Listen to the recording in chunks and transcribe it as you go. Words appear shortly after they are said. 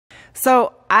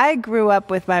So I grew up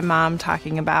with my mom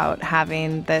talking about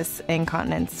having this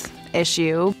incontinence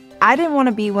issue. I didn't want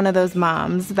to be one of those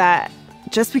moms that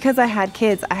just because I had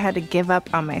kids, I had to give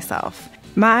up on myself.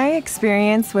 My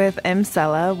experience with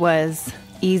Emsella was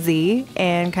easy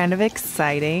and kind of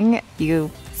exciting.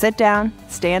 You sit down,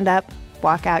 stand up,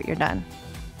 walk out, you're done.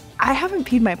 I haven't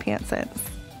peed my pants since.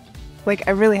 Like,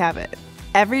 I really haven't.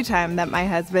 Every time that my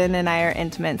husband and I are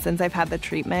intimate since I've had the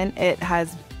treatment, it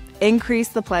has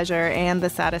increased the pleasure and the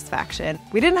satisfaction.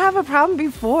 We didn't have a problem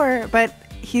before, but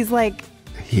he's like,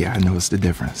 yeah, I noticed the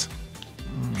difference.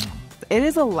 It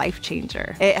is a life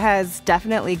changer. It has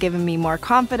definitely given me more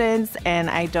confidence, and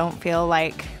I don't feel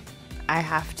like I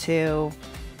have to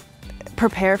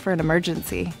prepare for an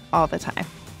emergency all the time.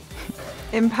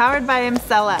 Empowered by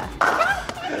Emsella.